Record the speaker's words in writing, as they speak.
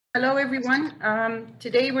Hello, everyone.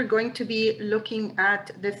 Today we're going to be looking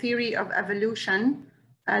at the theory of evolution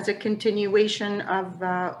as a continuation of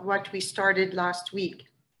what we started last week.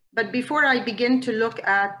 But before I begin to look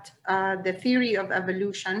at the theory of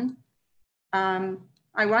evolution,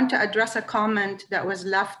 I want to address a comment that was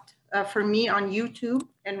left for me on YouTube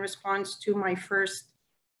in response to my first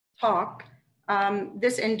talk.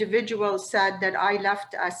 This individual said that I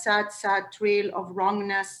left a sad trail of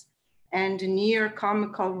wrongness and near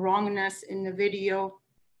comical wrongness in the video.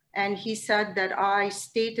 And he said that I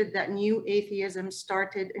stated that new atheism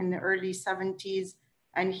started in the early 70s,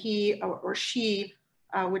 and he or she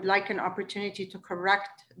would like an opportunity to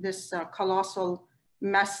correct this colossal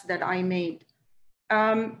mess that I made.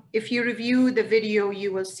 If you review the video,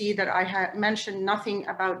 you will see that I had mentioned nothing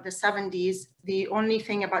about the 70s. The only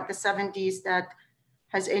thing about the 70s that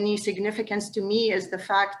has any significance to me is the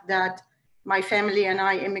fact that my family and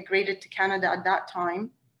I immigrated to Canada at that time.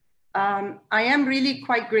 I am really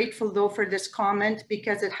quite grateful though for this comment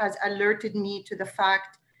because it has alerted me to the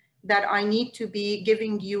fact that I need to be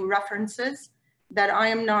giving you references, that I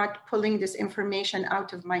am not pulling this information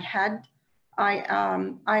out of my head.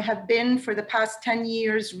 I have been for the past 10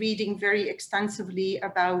 years reading very extensively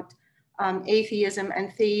about atheism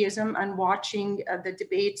and theism and watching the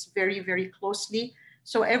debates very, very closely.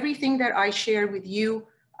 So everything that I share with you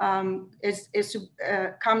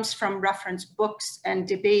comes from reference books and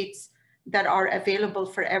debates that are available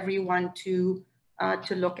for everyone to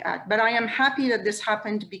look at. But I am happy that this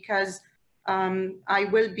happened because I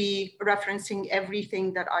will be referencing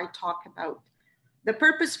everything that I talk about. The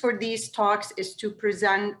purpose for these talks is to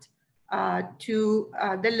present to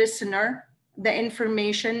the listener the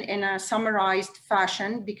information in a summarized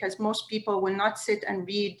fashion, because most people will not sit and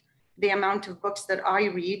read the amount of books that I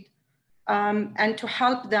read. And to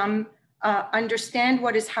help them understand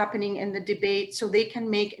what is happening in the debate so they can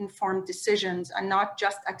make informed decisions and not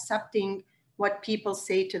just accepting what people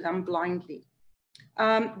say to them blindly.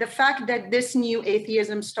 The fact that this new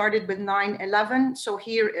atheism started with 9/11, so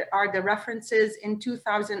here are the references. In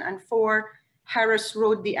 2004, Harris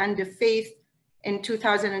wrote The End of Faith. In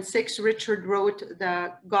 2006, Richard wrote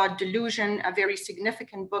The God Delusion, a very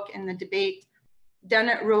significant book in the debate.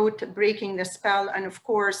 Dennett wrote Breaking the Spell, and of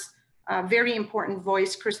course, a very important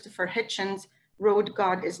voice, Christopher Hitchens, wrote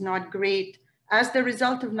God is Not Great. As the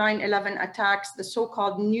result of 9/11 attacks, the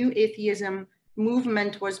so-called new atheism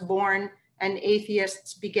movement was born, and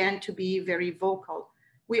atheists began to be very vocal.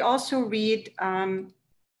 We also read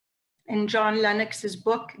in John Lennox's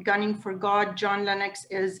book, Gunning for God. John Lennox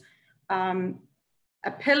is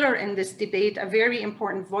a pillar in this debate, a very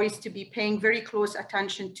important voice to be paying very close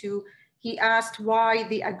attention to. He asked why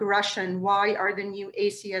the aggression, why are the new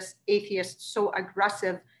atheists so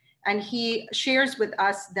aggressive? And he shares with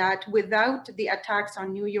us that without the attacks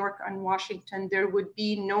on New York and Washington, there would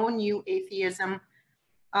be no new atheism.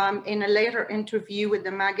 In a later interview with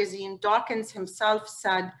the magazine, Dawkins himself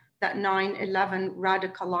said that 9/11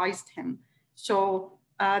 radicalized him. So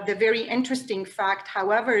the very interesting fact,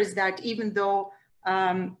 however, is that even though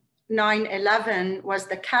 9/11 was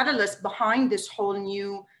the catalyst behind this whole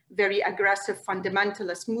new, very aggressive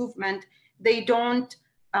fundamentalist movement, they don't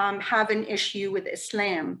have an issue with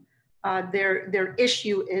Islam. Their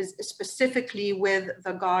issue is specifically with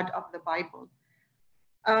the God of the Bible.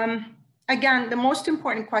 Again, the most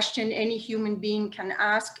important question any human being can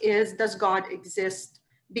ask is, does God exist?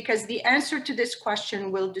 Because the answer to this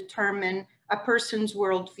question will determine a person's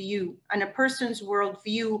worldview, and a person's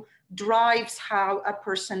worldview drives how a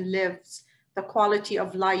person lives, the quality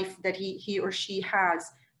of life that he or she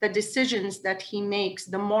has, the decisions that he makes,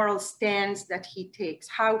 the moral stance that he takes,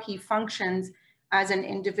 how he functions as an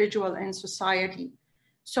individual in society.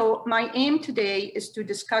 So my aim today is to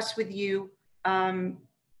discuss with you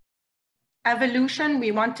evolution.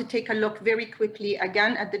 We want to take a look very quickly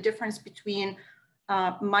again at the difference between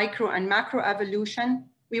micro and macro evolution.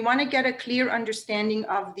 We want to get a clear understanding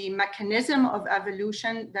of the mechanism of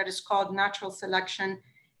evolution that is called natural selection.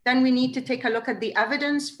 Then we need to take a look at the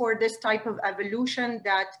evidence for this type of evolution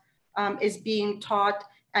that is being taught.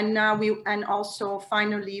 And also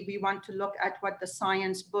finally, we want to look at what the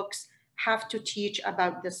science books have to teach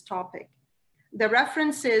about this topic. The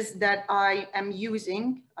references that I am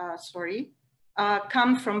using,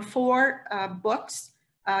 come from 4 books.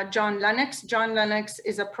 John Lennox. John Lennox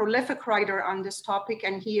is a prolific writer on this topic,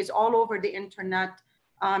 and he is all over the internet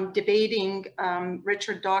debating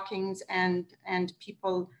Richard Dawkins and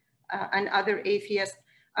people and other atheists.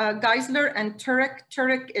 Geisler and Turek.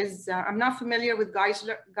 Turek is, I'm not familiar with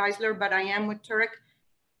Geisler, but I am with Turek.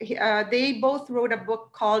 they both wrote a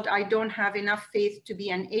book called I Don't Have Enough Faith to Be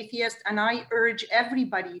an Atheist. And I urge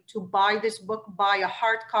everybody to buy this book, buy a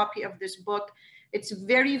hard copy of this book. It's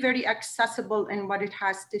very, very accessible in what it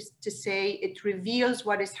has to say. It reveals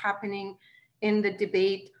what is happening in the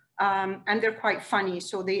debate. And they're quite funny.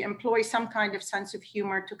 So they employ some kind of sense of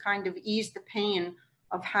humor to kind of ease the pain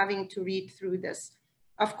of having to read through this.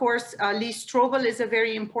 Of course, Lee Strobel is a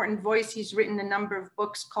very important voice. He's written a number of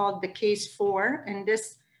books called The Case For. In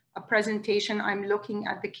this presentation, I'm looking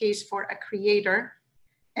at the case for a creator.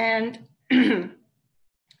 And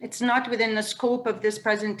it's not within the scope of this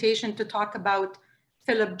presentation to talk about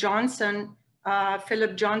Philip Johnson.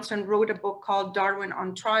 Philip Johnson wrote a book called Darwin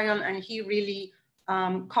on Trial, and he really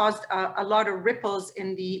caused a lot of ripples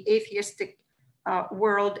in the atheistic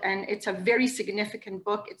world. And it's a very significant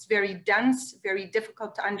book. It's very dense, very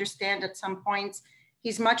difficult to understand at some points.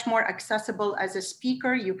 He's much more accessible as a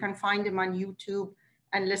speaker. You can find him on YouTube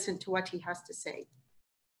and listen to what he has to say.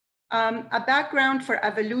 A background for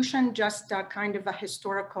evolution, just kind of a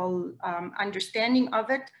historical understanding of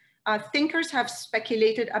it. Thinkers have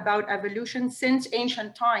speculated about evolution since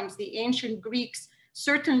ancient times. The ancient Greeks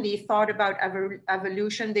certainly thought about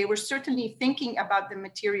evolution. They were certainly thinking about the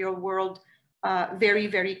material world very,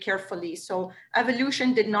 very carefully. So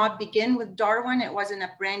evolution did not begin with Darwin. It wasn't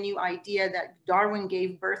a brand new idea that Darwin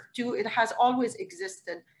gave birth to. It has always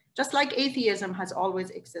existed, just like atheism has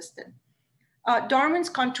always existed. Darwin's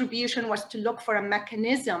contribution was to look for a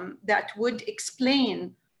mechanism that would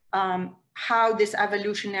explain how this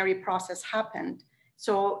evolutionary process happened.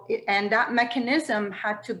 So, and that mechanism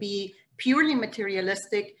had to be purely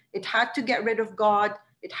materialistic. It had to get rid of God.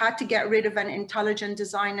 It had to get rid of an intelligent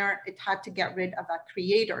designer. It had to get rid of a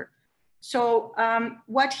creator. So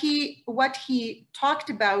what he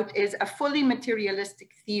talked about is a fully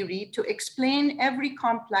materialistic theory to explain every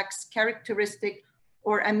complex characteristic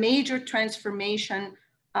or a major transformation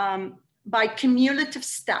by cumulative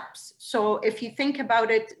steps. So if you think about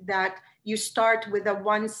it, that you start with a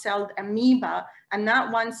one-celled amoeba, and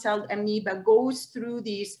that one-celled amoeba goes through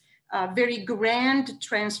these very grand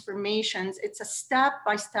transformations. It's a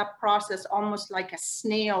step-by-step process, almost like a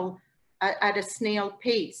snail at a snail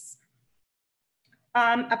pace.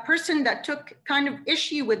 A person that took kind of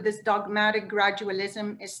issue with this dogmatic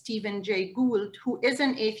gradualism is Stephen Jay Gould, who is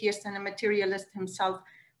an atheist and a materialist himself,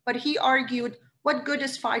 but he argued, what good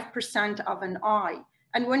is 5% of an eye?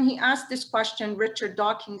 And when he asked this question, Richard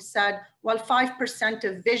Dawkins said, well, 5%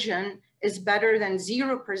 of vision is better than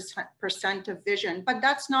 0% of vision. But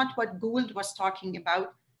that's not what Gould was talking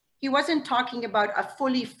about. He wasn't talking about a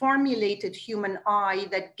fully formulated human eye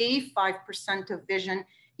that gave 5% of vision.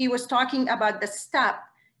 He was talking about the step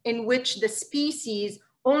in which the species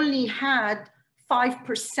only had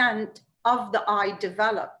 5% of the eye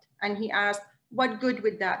developed. And he asked, what good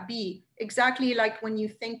would that be? Exactly like when you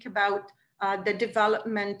think about the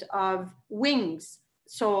development of wings.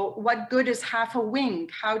 So what good is half a wing?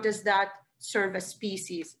 How does that serve a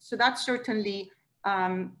species? So that certainly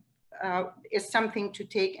is something to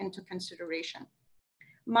take into consideration.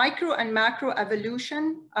 Micro and macro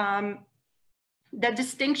evolution, the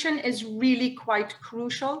distinction is really quite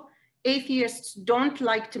crucial. Atheists don't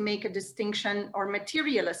like to make a distinction, or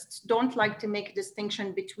materialists don't like to make a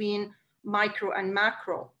distinction between micro and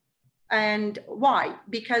macro. And why?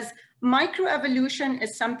 Because microevolution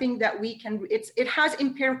is something that we can, it has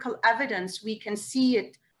empirical evidence. We can see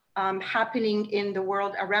it happening in the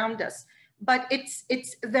world around us, but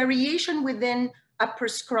it's variation within a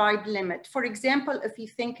prescribed limit. For example, if you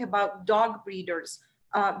think about dog breeders,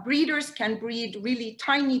 breeders can breed really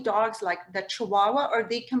tiny dogs like the Chihuahua, or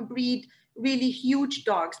they can breed really huge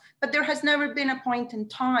dogs. But there has never been a point in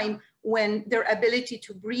time when their ability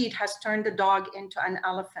to breed has turned a dog into an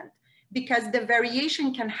elephant, because the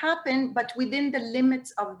variation can happen, but within the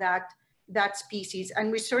limits of that species.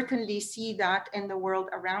 And we certainly see that in the world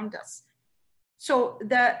around us. So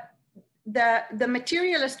the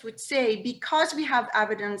materialist would say, because we have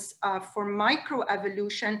evidence for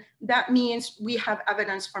microevolution, that means we have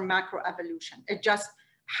evidence for macroevolution. It just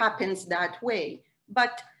happens that way.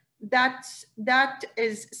 But that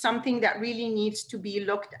is something that really needs to be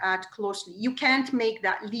looked at closely. You can't make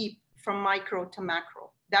that leap from micro to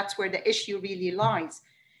macro. That's where the issue really lies.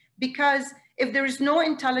 Because if there is no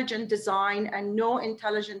intelligent design and no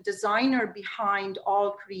intelligent designer behind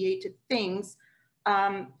all created things,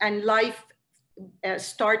 and life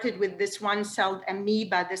started with this one-celled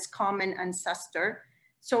amoeba, this common ancestor.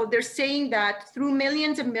 So they're saying that through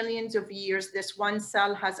millions and millions of years, this one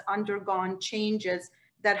cell has undergone changes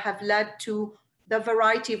that have led to the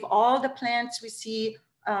variety of all the plants we see,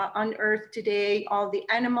 on Earth today, all the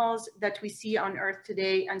animals that we see on Earth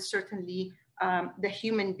today, and certainly the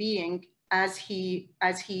human being as he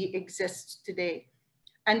exists today.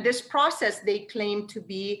 And this process they claim to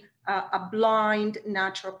be a blind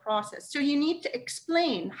natural process. So you need to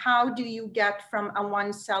explain, how do you get from a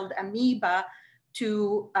one-celled amoeba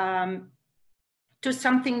to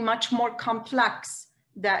something much more complex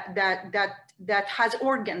that has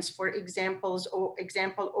organs, for example,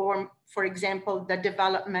 the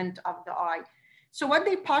development of the eye. So what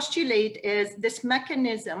they postulate is this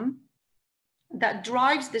mechanism that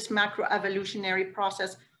drives this macroevolutionary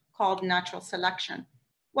process called natural selection.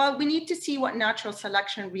 Well, we need to see what natural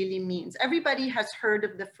selection really means. Everybody has heard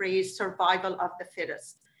of the phrase survival of the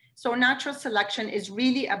fittest. So natural selection is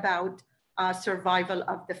really about survival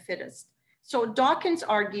of the fittest. So Dawkins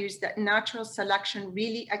argues that natural selection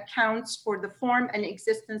really accounts for the form and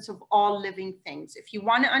existence of all living things. If you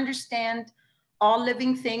want to understand all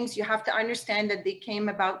living things, you have to understand that they came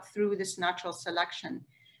about through this natural selection.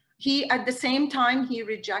 At the same time, he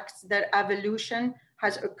rejects that evolution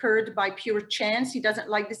has occurred by pure chance. He doesn't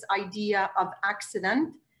like this idea of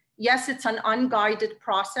accident. Yes, it's an unguided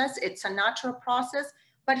process, it's a natural process,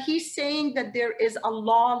 but he's saying that there is a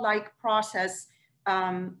law-like process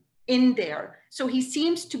in there. So he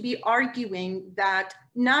seems to be arguing that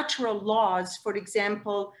natural laws, for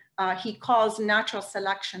example, he calls natural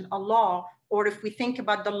selection a law, or if we think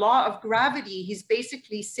about the law of gravity, he's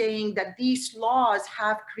basically saying that these laws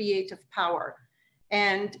have creative power.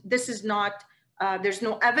 And this is not, there's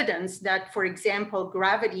no evidence that, for example,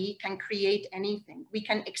 gravity can create anything. We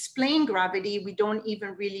can explain gravity, we don't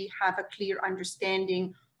even really have a clear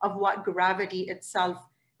understanding of what gravity itself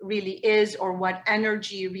really is or what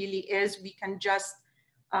energy really is. We can just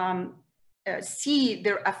see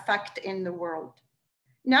their effect in the world.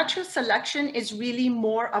 Natural selection is really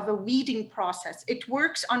more of a weeding process. It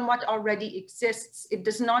works on what already exists. It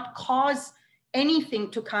does not cause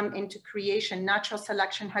anything to come into creation. Natural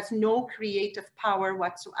selection has no creative power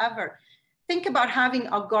whatsoever. Think about having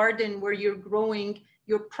a garden where you're growing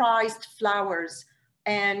your prized flowers,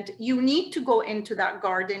 and you need to go into that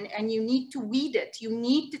garden and you need to weed it. You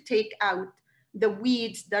need to take out the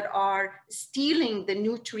weeds that are stealing the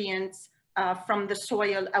nutrients from the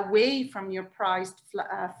soil away from your prized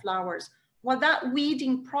flowers. Well, that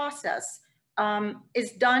weeding process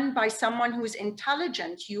is done by someone who's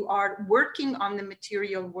intelligent. You are working on the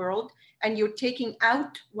material world and you're taking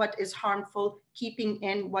out what is harmful, keeping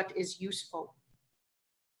in what is useful.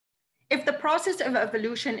 If the process of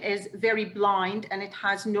evolution is very blind and it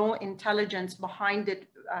has no intelligence behind it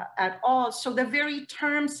at all, so the very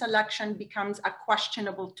term selection becomes a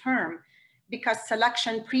questionable term, because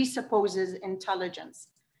selection presupposes intelligence.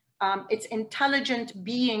 It's intelligent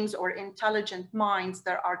beings or intelligent minds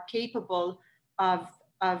that are capable of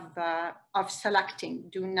selecting,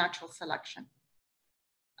 doing natural selection.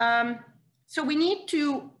 So we need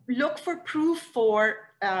to look for proof for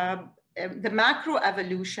the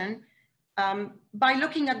macroevolution by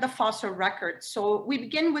looking at the fossil record. So we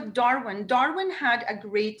begin with Darwin. Darwin had a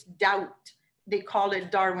great doubt. They call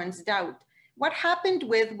it Darwin's doubt. What happened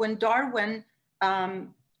when Darwin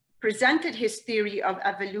presented his theory of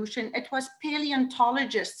evolution, it was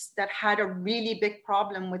paleontologists that had a really big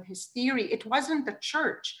problem with his theory. It wasn't the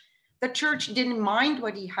church. The church didn't mind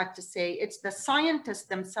what he had to say. It's the scientists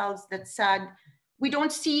themselves that said, we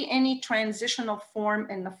don't see any transitional form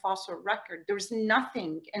in the fossil record. There's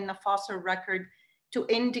nothing in the fossil record to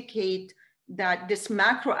indicate that this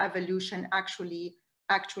macroevolution actually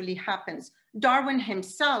happens. Darwin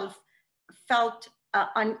himself felt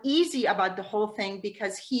uneasy about the whole thing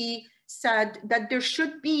because he said that there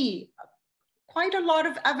should be quite a lot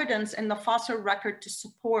of evidence in the fossil record to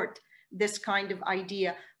support this kind of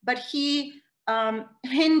idea. But he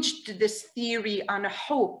hinged this theory on a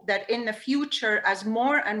hope that in the future, as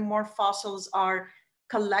more and more fossils are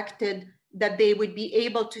collected, that they would be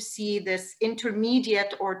able to see this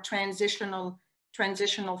intermediate or transitional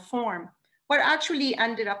form. What actually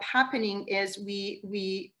ended up happening is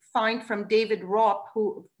we find from David Ropp,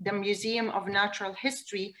 the Museum of Natural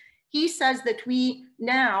History, he says that we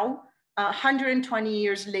now, 120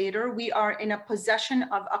 years later, we are in a possession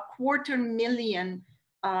of 250,000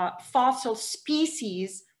 fossil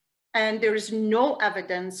species, and there is no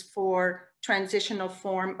evidence for transitional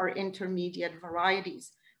form or intermediate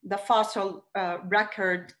varieties. The fossil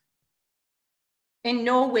record in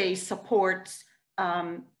no way supports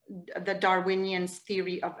the Darwinians'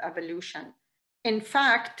 theory of evolution. In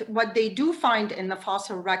fact, what they do find in the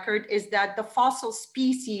fossil record is that the fossil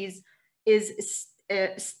species is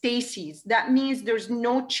stasis. That means there's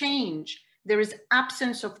no change. There is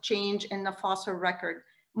absence of change in the fossil record.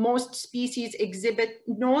 Most species exhibit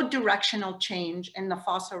no directional change in the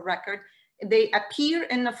fossil record. They appear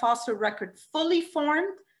in the fossil record fully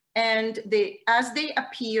formed, and as they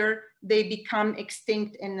appear, they become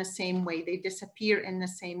extinct in the same way. They disappear in the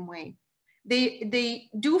same way. They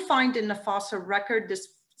do find in the fossil record this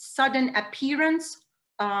sudden appearance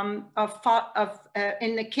in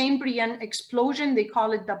the Cambrian explosion. They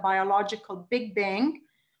call it the biological Big Bang,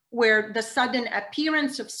 where the sudden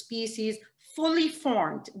appearance of species fully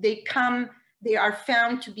formed. They are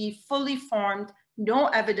found to be fully formed, no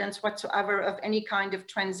evidence whatsoever of any kind of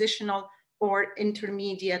transitional or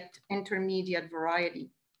intermediate variety.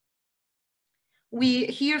 We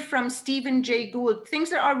hear from Stephen Jay Gould, things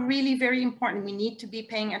that are really very important we need to be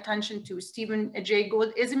paying attention to. Stephen Jay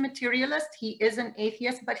Gould is a materialist, he is an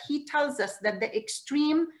atheist, but he tells us that the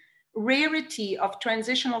extreme rarity of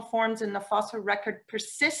transitional forms in the fossil record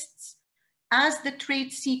persists as the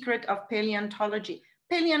trade secret of paleontology.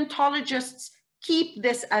 Paleontologists keep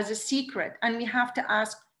this as a secret, and we have to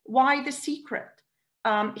ask, why the secret?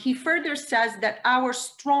 He further says that our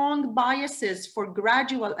strong biases for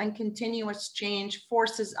gradual and continuous change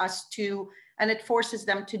forces us to, and it forces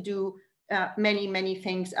them to do many, many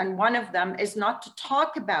things. And one of them is not to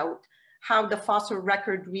talk about how the fossil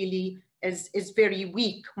record really is very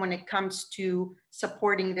weak when it comes to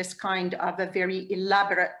supporting this kind of a very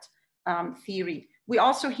elaborate theory. We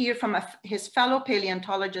also hear from his fellow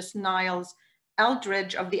paleontologist, Niles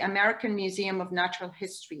Eldridge of the American Museum of Natural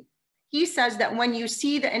History. He says that when you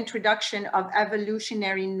see the introduction of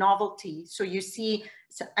evolutionary novelty, so you see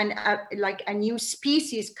like a new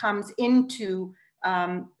species comes into,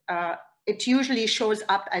 it usually shows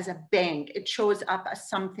up as a bang. It shows up as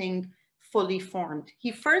something fully formed.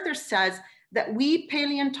 He further says that we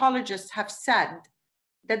paleontologists have said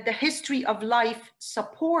that the history of life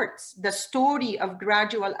supports the story of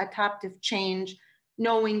gradual adaptive change,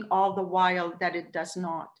 knowing all the while that it does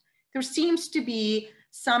not. There seems to be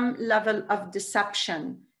some level of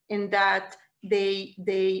deception in that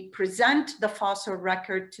they present the fossil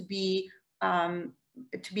record to be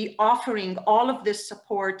offering all of this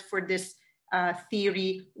support for this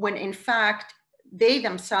theory, when in fact they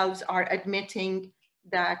themselves are admitting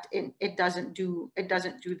that it doesn't do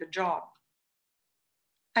the job.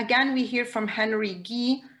 Again, we hear from Henry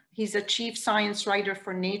Gee. He's a chief science writer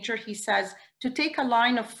for Nature. He says, to take a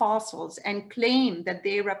line of fossils and claim that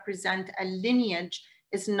they represent a lineage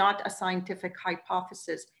is not a scientific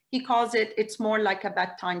hypothesis. He calls it, it's more like a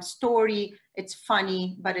bedtime story. It's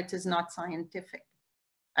funny, but it is not scientific.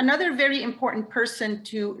 Another very important person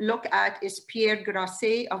to look at is Pierre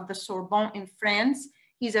Grasset of the Sorbonne in France.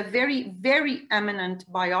 He's a very, very eminent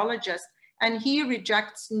biologist, and he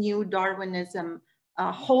rejects new Darwinism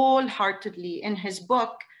wholeheartedly. In his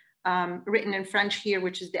book, written in French here,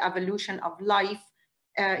 which is The Evolution of Life,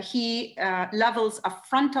 he levels a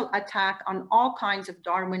frontal attack on all kinds of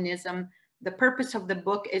Darwinism. The purpose of the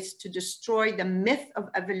book is to destroy the myth of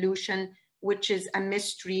evolution, which is a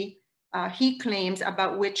mystery, he claims,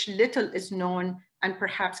 about which little is known and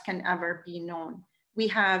perhaps can ever be known. We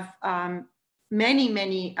have many,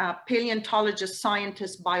 many paleontologists,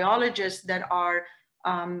 scientists, biologists that are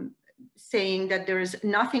saying that there is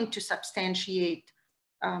nothing to substantiate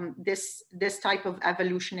this type of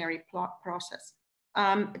evolutionary process.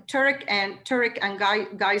 Turek and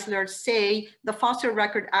Geisler say the fossil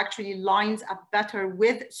record actually lines up better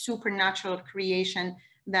with supernatural creation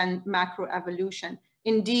than macroevolution.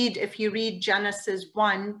 Indeed, if you read Genesis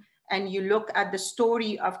 1 and you look at the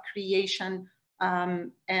story of creation,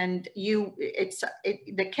 and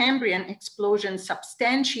the Cambrian explosion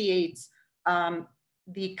substantiates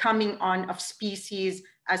the coming on of species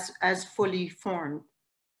as fully formed.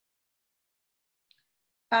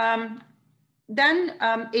 Then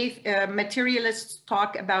materialists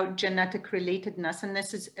talk about genetic relatedness, and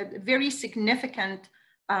this is a very significant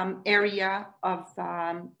area of,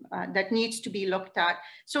 that needs to be looked at.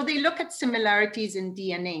 So they look at similarities in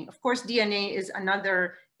DNA. Of course, DNA is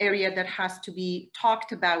another area that has to be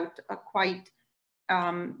talked about quite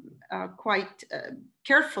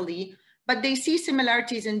carefully, but they see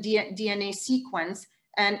similarities in DNA sequence,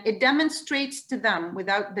 and it demonstrates to them,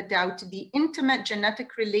 without the doubt, the intimate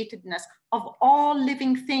genetic relatedness of all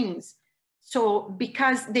living things. So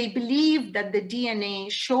because they believe that the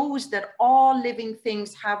DNA shows that all living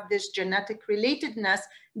things have this genetic relatedness,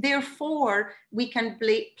 therefore we can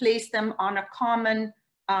place them on a common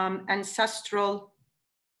ancestral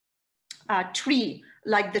tree,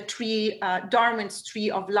 like the tree, Darwin's tree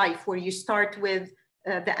of life, where you start with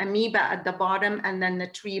the amoeba at the bottom, and then the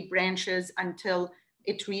tree branches until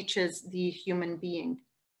it reaches the human being.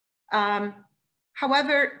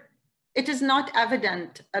 However, it is not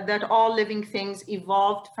evident that all living things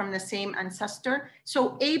evolved from the same ancestor.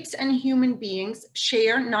 So apes and human beings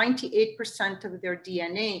share 98% of their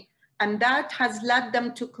DNA. And that has led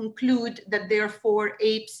them to conclude that therefore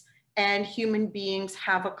apes and human beings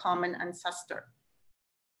have a common ancestor.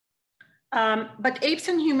 But apes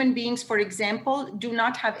and human beings, for example, do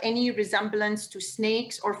not have any resemblance to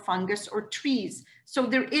snakes or fungus or trees. So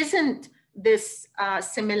there isn't this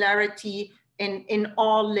similarity in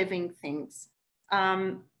all living things.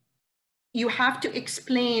 You have to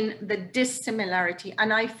explain the dissimilarity.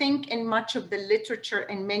 And I think in much of the literature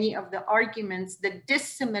and many of the arguments, the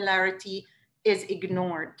dissimilarity is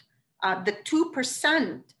ignored. The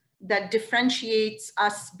 2% that differentiates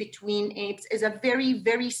us between apes is a very,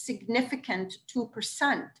 very significant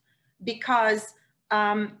 2%, because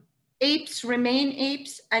apes remain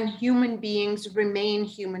apes and human beings remain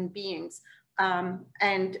human beings.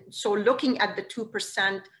 And so looking at the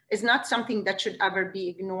 2% is not something that should ever be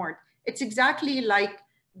ignored. It's exactly like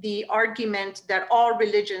the argument that all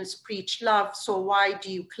religions preach love, so why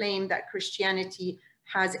do you claim that Christianity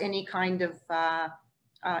has any kind of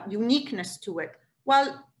uniqueness to it?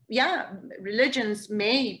 Well, yeah, religions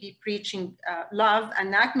may be preaching love,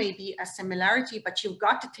 and that may be a similarity, but you've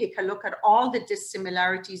got to take a look at all the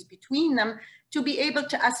dissimilarities between them to be able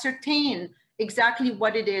to ascertain exactly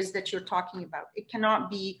what it is that you're talking about. It cannot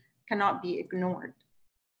be ignored.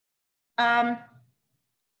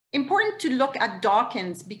 Important to look at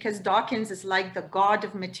Dawkins, because Dawkins is like the god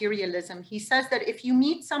of materialism. He says that if you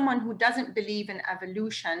meet someone who doesn't believe in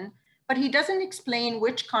evolution, but he doesn't explain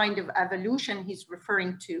which kind of evolution he's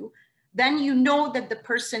referring to, then you know that the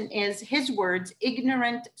person is, his words,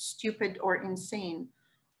 ignorant, stupid, or insane.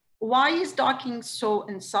 Why is Dawkins so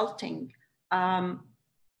insulting?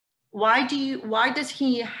 Why does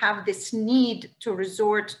he have this need to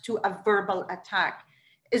resort to a verbal attack?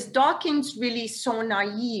 Is Dawkins really so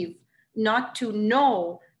naive not to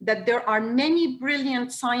know that there are many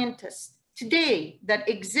brilliant scientists today that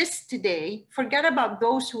exist today, forget about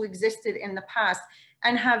those who existed in the past,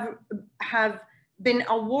 and have been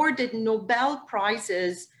awarded Nobel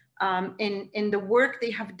Prizes in the work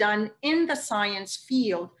they have done in the science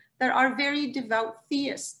field, that are very devout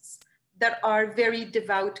theists, that are very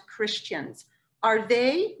devout Christians? Are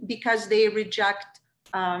they, because they reject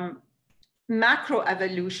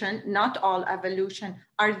macroevolution, not all evolution,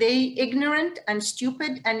 are they ignorant and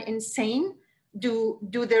stupid and insane? Do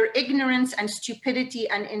their ignorance and stupidity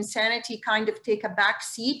and insanity kind of take a back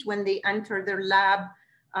seat when they enter their lab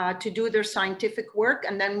to do their scientific work,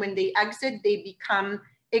 and then when they exit, they become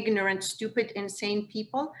ignorant, stupid, insane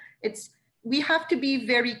people? We have to be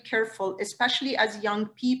very careful, especially as young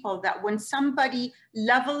people, that when somebody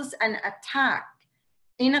levels an attack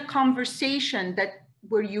in a conversation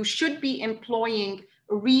where you should be employing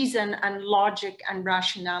reason and logic and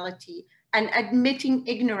rationality and admitting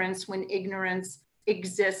ignorance when ignorance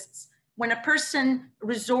exists, when a person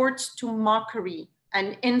resorts to mockery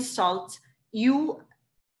and insult, you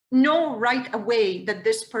know right away that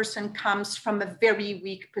this person comes from a very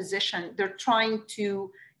weak position. They're trying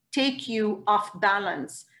to take you off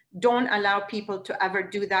balance. Don't allow people to ever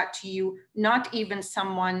do that to you, not even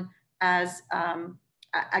someone as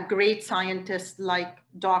a great scientist like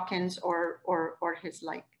Dawkins or his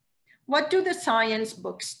like. What do the science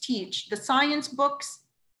books teach? The science books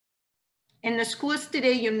in the schools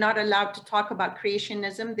today, you're not allowed to talk about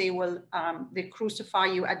creationism. They crucify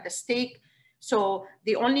you at the stake. So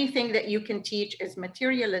the only thing that you can teach is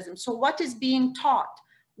materialism. So what is being taught?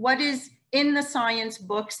 What is in the science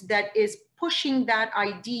books that is pushing that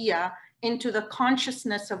idea into the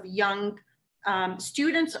consciousness of young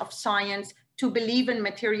students of science to believe in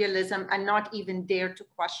materialism and not even dare to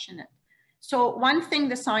question it? So one thing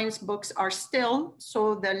the science books are still,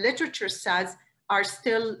 so the literature says, are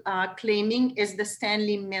still claiming is the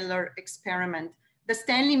Stanley Miller experiment. The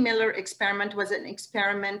Stanley Miller experiment was an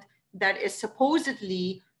experiment that is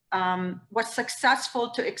supposedly was successful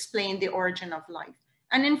to explain the origin of life.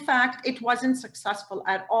 And in fact, it wasn't successful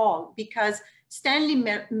at all, because Stanley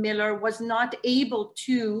Miller was not able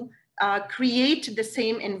to create the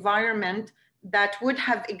same environment that would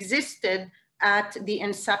have existed at the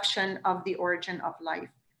inception of the origin of life.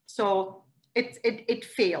 So it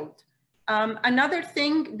failed. Another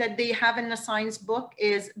thing that they have in the science book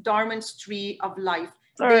is Darwin's tree of life.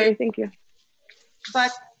 Sorry, thank you.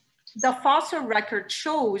 But the fossil record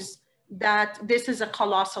shows that this is a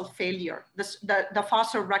colossal failure. The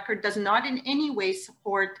fossil record does not in any way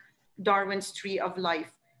support Darwin's tree of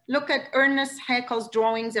life. Look at Ernest Haeckel's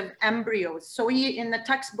drawings of embryos. So in the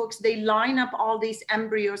textbooks, they line up all these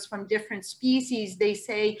embryos from different species. They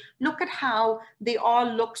say, look at how they all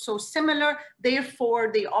look so similar,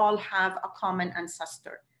 therefore they all have a common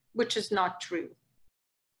ancestor, which is not true.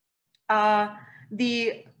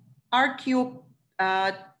 The Archaeopteryx,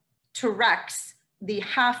 the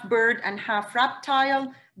half bird and half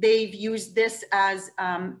reptile, they've used this as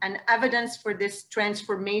an evidence for this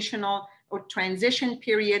transformational or transition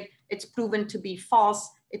period. It's proven to be false.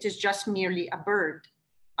 It is just merely a bird.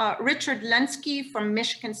 Richard Lenski from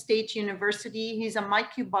Michigan State University, he's a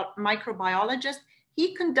microbiologist.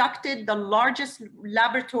 He conducted the largest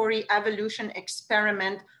laboratory evolution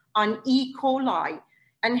experiment on E. coli.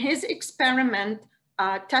 And his experiment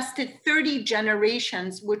tested 30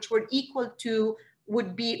 generations, which were equal to,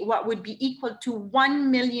 would be equal to 1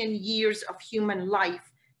 million years of human life.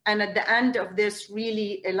 And at the end of this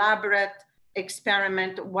really elaborate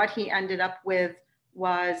experiment, what he ended up with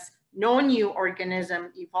was no new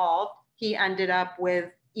organism evolved. He ended up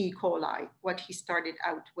with E. coli, what he started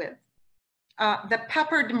out with. The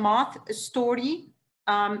peppered moth story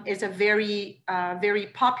is a very, very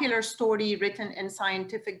popular story written in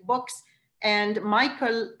scientific books. And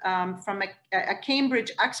Michael, from a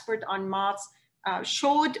Cambridge expert on moths,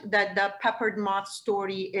 showed that the peppered moth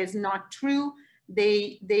story is not true.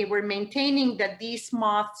 They were maintaining that these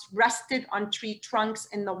moths rested on tree trunks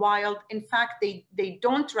in the wild. In fact, they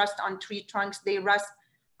don't rest on tree trunks. They rest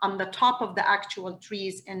on the top of the actual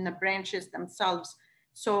trees in the branches themselves.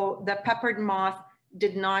 So the peppered moth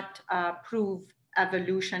did not prove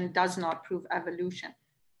evolution, does not prove evolution.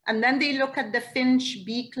 And then they look at the finch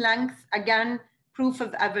beak length, again, proof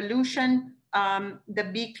of evolution. The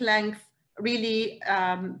beak length really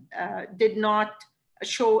did not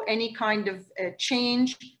show any kind of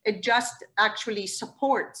change. It just actually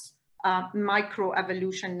supports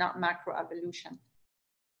microevolution, not macroevolution.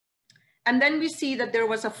 And then we see that there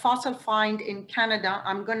was a fossil find in Canada.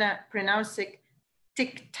 I'm gonna pronounce it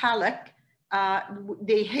Tiktaalik.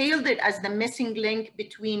 They hailed it as the missing link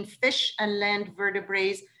between fish and land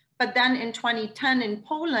vertebrates. But then in 2010 in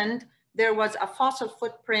Poland, there was a fossil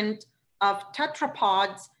footprint of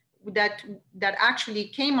tetrapods that actually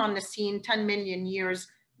came on the scene 10 million years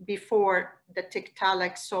before the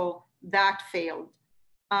Tiktaalik, so that failed.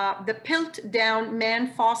 The Piltdown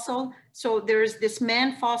man fossil, so there's this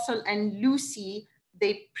man fossil and Lucy,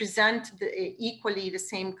 they present equally the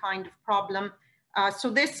same kind of problem.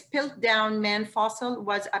 So this Piltdown man fossil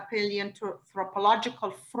was a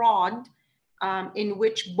paleoanthropological fraud in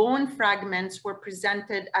which bone fragments were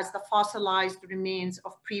presented as the fossilized remains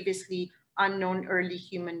of previously unknown early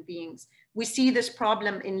human beings. We see this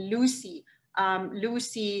problem in Lucy.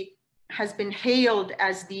 Lucy has been hailed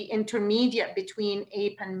as the intermediate between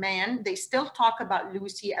ape and man. They still talk about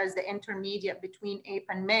Lucy as the intermediate between ape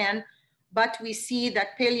and man, but we see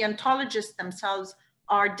that paleontologists themselves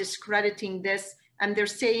are discrediting this, and they're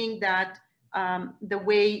saying that the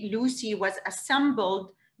way Lucy was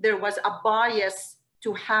assembled, there was a bias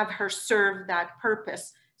to have her serve that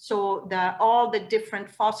purpose. So all the different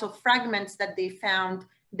fossil fragments that they found,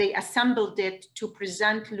 they assembled it to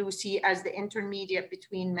present Lucy as the intermediate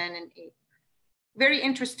between man and ape. Very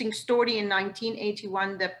interesting story. In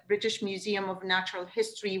 1981, the British Museum of Natural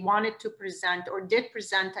History wanted to present, or did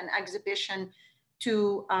present, an exhibition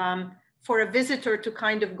to, for a visitor to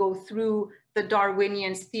kind of go through the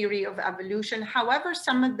Darwinian theory of evolution. However,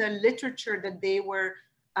 some of the literature that they were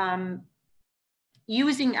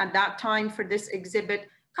using at that time for this exhibit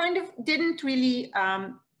kind of didn't really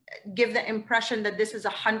give the impression that this is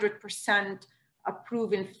 100% a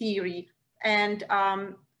proven theory. And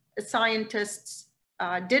scientists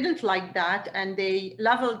didn't like that, and they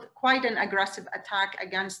leveled quite an aggressive attack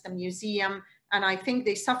against the museum. And I think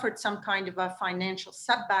they suffered some kind of a financial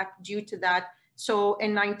setback due to that. So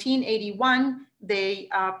in 1981, they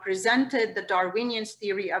presented the Darwinian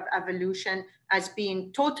theory of evolution as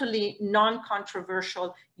being totally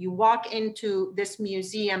non-controversial. You walk into this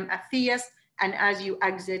museum a theist, and as you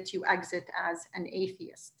exit as an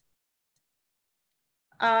atheist.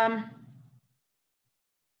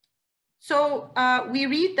 We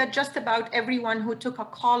read that just about everyone who took a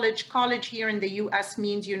college here in the US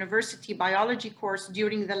means university biology course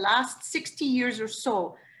during the last 60 years or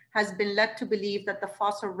so has been led to believe that the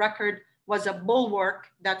fossil record was a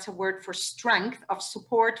bulwark, that's a word for strength, of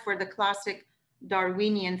support for the classic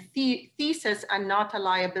Darwinian thesis, and not a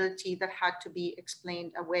liability that had to be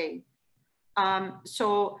explained away.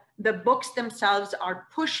 So the books themselves are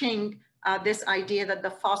pushing this idea that the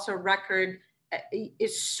fossil record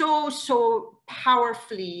is so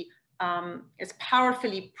powerfully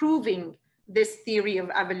proving this theory of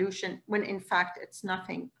evolution when in fact it's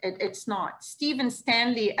nothing. It's not. Stephen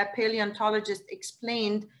Stanley, a paleontologist,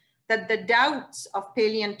 explained that the doubts of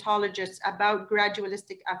paleontologists about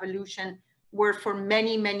gradualistic evolution were for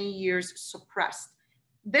many, many years suppressed.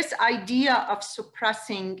 This idea of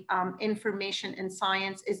suppressing information in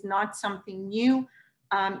science is not something new.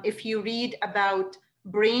 If you read about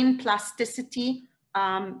brain plasticity,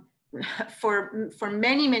 for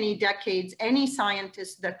many, many decades, any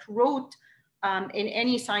scientist that wrote in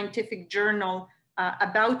any scientific journal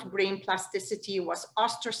about brain plasticity was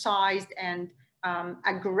ostracized and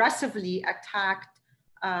aggressively attacked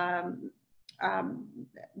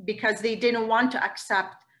because they didn't want to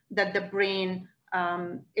accept that the brain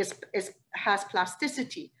has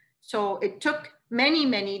plasticity. So it took many,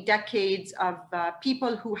 many decades of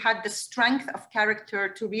people who had the strength of character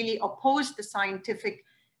to really oppose the scientific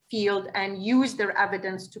field and use their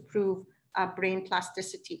evidence to prove brain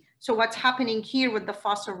plasticity. So what's happening here with the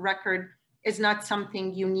fossil record is not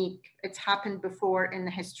something unique. It's happened before in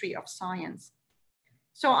the history of science.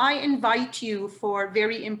 So I invite you for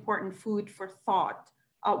very important food for thought.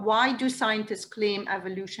 Why do scientists claim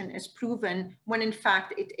evolution is proven when in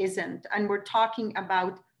fact it isn't? And we're talking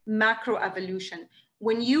about macroevolution.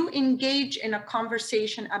 When you engage in a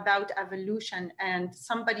conversation about evolution and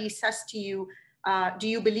somebody says to you, do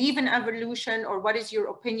you believe in evolution, or what is your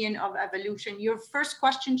opinion of evolution? Your first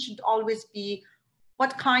question should always be,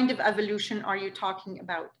 what kind of evolution are you talking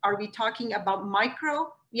about? Are we talking about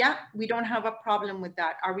micro? Yeah, we don't have a problem with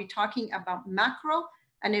that. Are we talking about macro?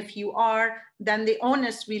 And if you are, then the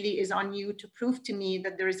onus really is on you to prove to me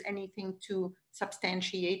that there is anything to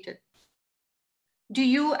substantiate it. Do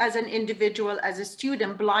you, as an individual, as a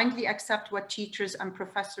student, blindly accept what teachers and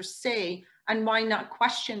professors say, and why not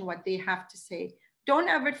question what they have to say? Don't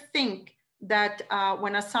ever think that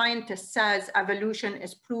when a scientist says evolution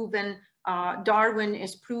is proven, Darwin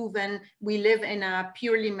is proven, we live in a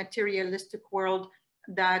purely materialistic world,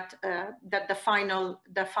 that the final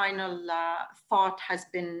thought has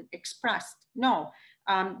been expressed. No,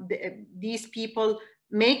 these people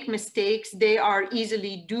make mistakes. They are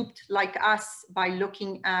easily duped like us by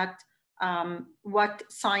looking at what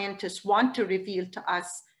scientists want to reveal to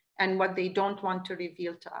us and what they don't want to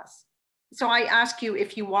reveal to us. So I ask you,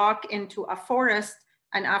 if you walk into a forest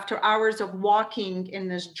and after hours of walking in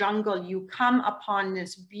this jungle, you come upon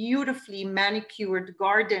this beautifully manicured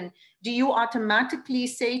garden, do you automatically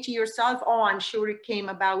say to yourself, oh, I'm sure it came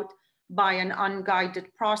about by an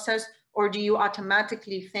unguided process? Or do you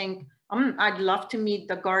automatically think, I'd love to meet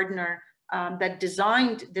the gardener that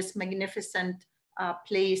designed this magnificent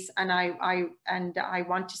place, and I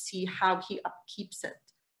want to see how he upkeeps it?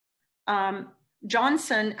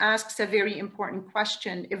 Johnson asks a very important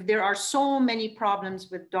question. If there are so many problems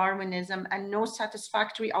with Darwinism and no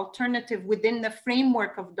satisfactory alternative within the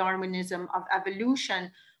framework of Darwinism, of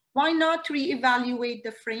evolution, why not reevaluate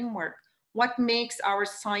the framework? What makes our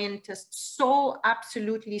scientists so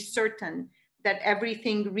absolutely certain that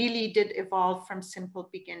everything really did evolve from simple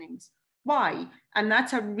beginnings? Why? And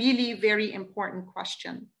that's a really very important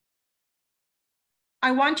question. I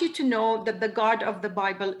want you to know that the God of the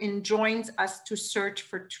Bible enjoins us to search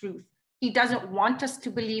for truth. He doesn't want us to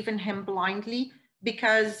believe in him blindly,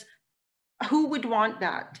 because who would want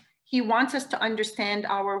that? He wants us to understand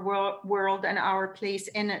our world and our place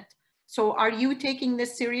in it. So are you taking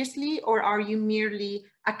this seriously, or are you merely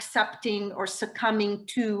accepting or succumbing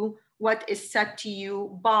to what is said to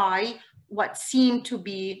you by what seem to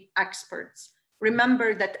be experts?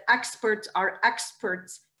 Remember that experts are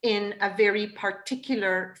experts in a very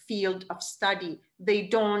particular field of study. They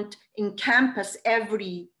don't encompass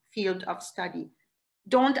every field of study.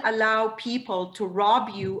 Don't allow people to rob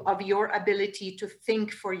you of your ability to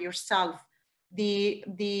think for yourself.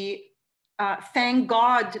 Thank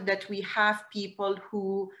God that we have people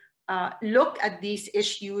who look at these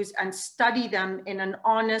issues and study them in an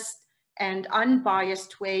honest and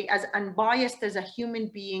unbiased way, as unbiased as a human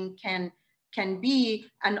being can be,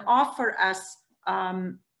 and offer us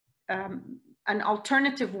an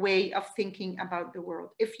alternative way of thinking about the world.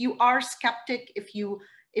 If you are skeptic, if you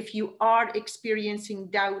are experiencing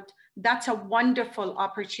doubt, that's a wonderful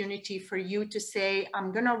opportunity for you to say,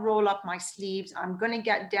 I'm gonna roll up my sleeves, I'm gonna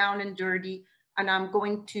get down and dirty, and I'm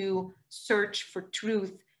going to search for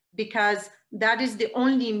truth, because that is the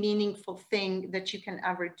only meaningful thing that you can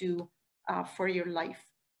ever do for your life.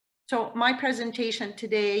 So my presentation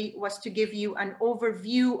today was to give you an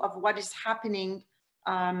overview of what is happening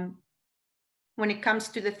when it comes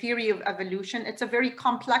to the theory of evolution. It's a very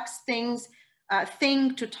complex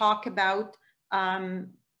thing to talk about.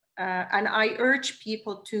 And I urge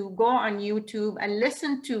people to go on YouTube and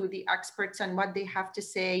listen to the experts and what they have to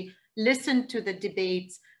say, listen to the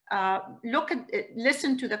debates,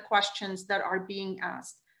 listen to the questions that are being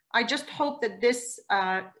asked. I just hope that this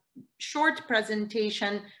short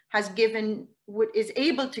presentation is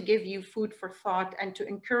able to give you food for thought and to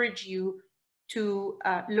encourage you to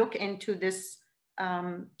look into this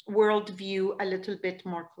worldview a little bit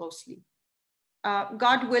more closely.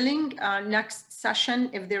 God willing, next session,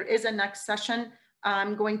 if there is a next session,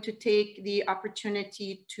 I'm going to take the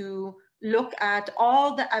opportunity to look at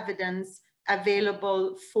all the evidence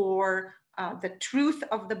available for the truth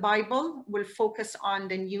of the Bible. We'll focus on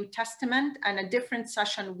the New Testament, and a different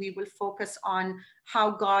session we will focus on how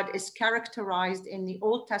God is characterized in the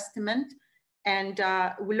Old Testament, and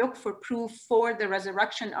we look for proof for the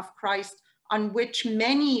resurrection of Christ, on which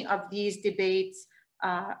many of these debates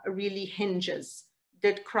really hinges.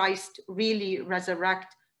 Did Christ really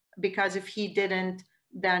resurrect? Because if he didn't,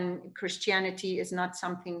 then Christianity is not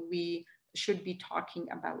something we should be talking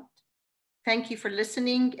about. Thank you for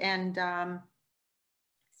listening, and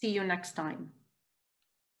see you next time.